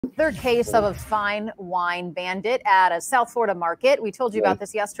Another case of a fine wine bandit at a South Florida market. We told you about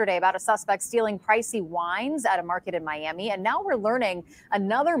this yesterday, about a suspect stealing pricey wines at a market in Miami. And now we're learning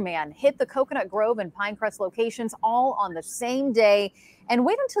another man hit the Coconut Grove and Pinecrest locations all on the same day. And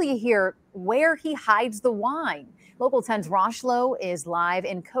wait until you hear where he hides the wine. Local 10's Rosh Lowe is live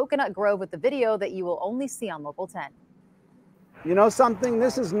in Coconut Grove with the video that you will only see on Local 10. You know something?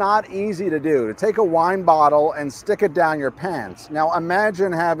 This is not easy to do, to take a wine bottle and stick it down your pants. Now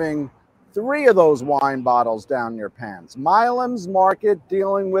imagine having 3 of those wine bottles down your pants. Milam's Market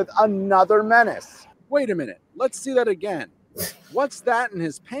dealing with another menace. Wait a minute, let's see that again. What's that in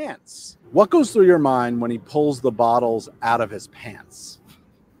his pants? What goes through your mind when he pulls the bottles out of his pants?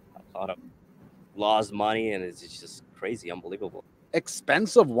 I thought I lost money and it's just crazy, unbelievable.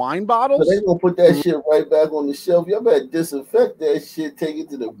 Expensive wine bottles? So they gonna put that shit right back on the shelf. Y'all better disinfect that shit, take it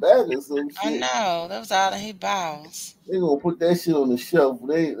to the bag or some shit. I know, that was all in his bottles. They gonna put that shit on the shelf.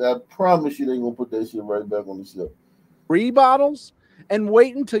 I promise you they gonna put that shit right back on the shelf. 3 bottles? And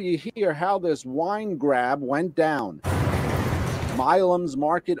wait until you hear how this wine grab went down. Milam's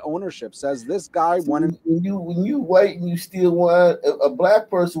Market ownership says this guy went in. When you white and you steal wine, a black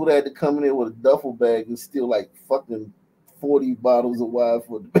person would have to come in there with a duffel bag and steal like fucking 40 bottles of wine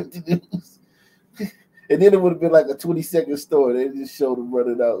for the news. And then it would have been like a 20-second story. They just showed him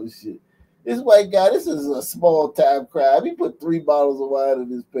running out and shit. This white guy, this is a small time crime. He put 3 bottles of wine in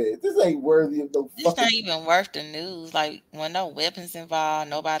his pants. This ain't worthy of no fucking. It's not even worth the news. Like, when no weapons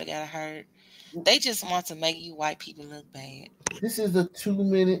involved, nobody got hurt. They just want to make you white people look bad. This is a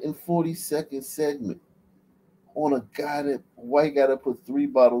 2-minute and 40-second segment on a guy white guy that put 3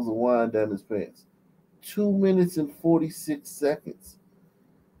 bottles of wine down his pants. 2 minutes and 46 seconds.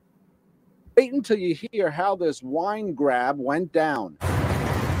 Wait until you hear how this wine grab went down.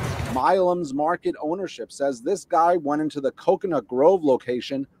 Milam's Market ownership says this guy went into the Coconut Grove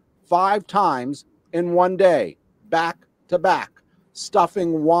location 5 times in one day, back to back,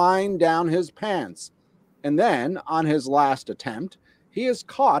 stuffing wine down his pants. And then, on his last attempt, he is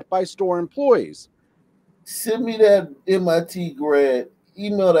caught by store employees. Send me that MIT grad.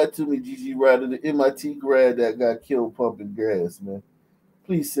 Email that to me, Gigi Ryder, the MIT grad that got killed pumping gas, man.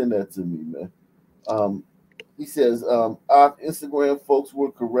 Please send that to me, man. He says, our Instagram folks were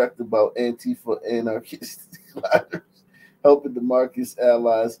correct about Antifa anarchist gliders helping the Marcus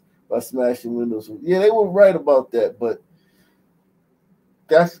allies by smashing windows. Yeah, they were right about that, but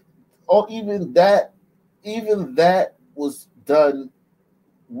even that was done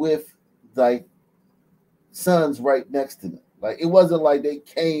with like sons right next to them. Like, it wasn't like they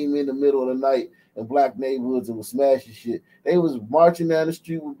came in the middle of the night in black neighborhoods and was smashing shit. They was marching down the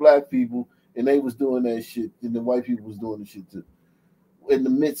street with black people, and they was doing that shit, and the white people was doing the shit too, in the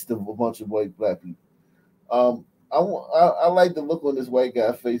midst of a bunch of white black people. I like the look on this white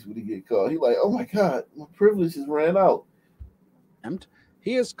guy's face when he get caught. He like, oh my God, my privileges ran out.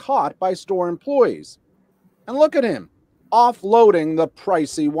 He is caught by store employees. And look at him, offloading the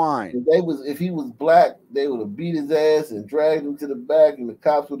pricey wine. If he was black, they would have beat his ass and dragged him to the back, and the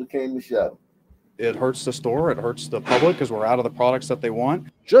cops would have came and shot him. It hurts the store. It hurts the public because we're out of the products that they want.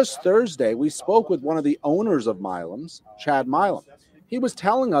 Just Thursday, we spoke with one of the owners of Milam's, Chad Milam. He was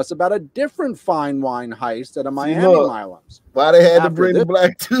telling us about a different fine wine heist at a Miami Milam's. Why they had to bring the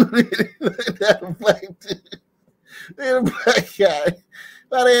black dude in? That black dude. They had a black guy.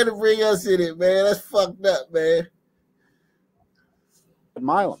 Why they had to bring us in it, man? That's fucked up, man.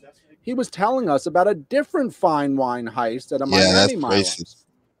 Milam. He was telling us about a different fine wine heist at a Miami Milam's.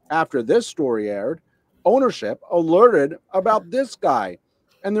 After this story aired, ownership alerted about this guy.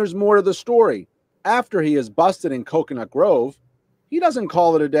 And there's more to the story. After he is busted in Coconut Grove, he doesn't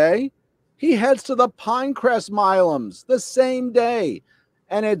call it a day. He heads to the Pinecrest Milam's the same day.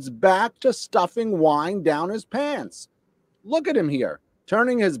 And it's back to stuffing wine down his pants. Look at him here,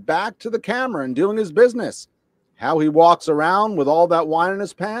 turning his back to the camera and doing his business. How he walks around with all that wine in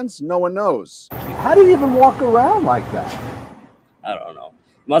his pants, no one knows. How do you even walk around like that? I don't know.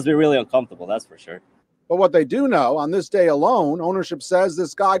 It must be really uncomfortable, that's for sure. But what they do know, on this day alone, ownership says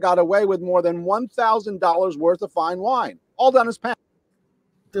this guy got away with more than $1,000 worth of fine wine, all down his pants.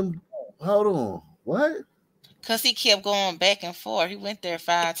 Hold on, what? Because he kept going back and forth. He went there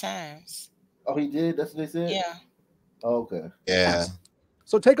 5 times. Oh, he did? That's what they said? Yeah. Okay. Yeah.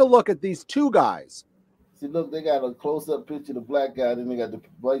 So take a look at these 2 guys. See, look, they got a close-up picture of the black guy, then they got the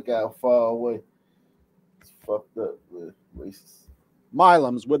white guy far away. It's fucked up, man. Racist.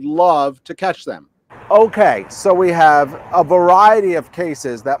 Milam's would love to catch them. Okay, so we have a variety of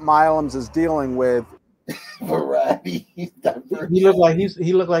cases that Milam's is dealing with. Variety. He looked like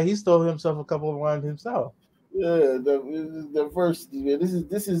he stole himself a couple of wines himself. Yeah, the first man. This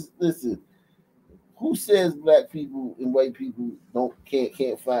is listen. Who says black people and white people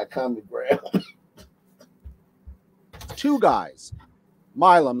can't find common ground? Two guys.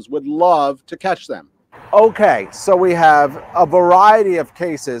 Milam's would love to catch them. Okay, so we have a variety of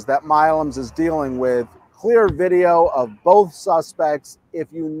cases that Milam's is dealing with. Clear video of both suspects. If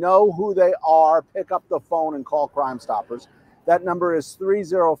you know who they are, pick up the phone and call Crime Stoppers. That number is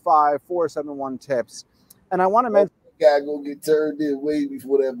 305-471-TIPS. And I want to mention, guy gonna get turned in way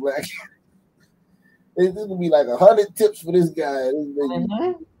before that black. This gonna be like 100 tips for this guy.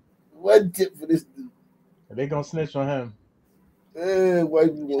 One tip for this dude. They gonna snitch on him. The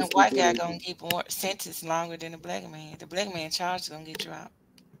white guy gonna get more sentence longer than the black man. The black man charge gonna get dropped.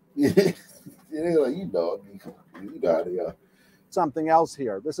 Yeah, like, you know how they are. Something else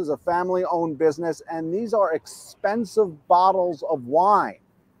here. This is a family-owned business, and these are expensive bottles of wine.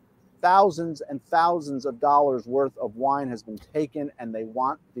 Thousands and thousands of dollars worth of wine has been taken, and they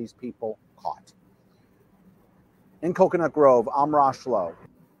want these people caught. In Coconut Grove, I'm Rosh Lowe.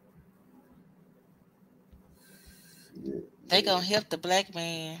 They gonna help the black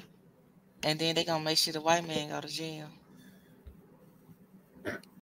man, and then they gonna make sure the white man go to jail.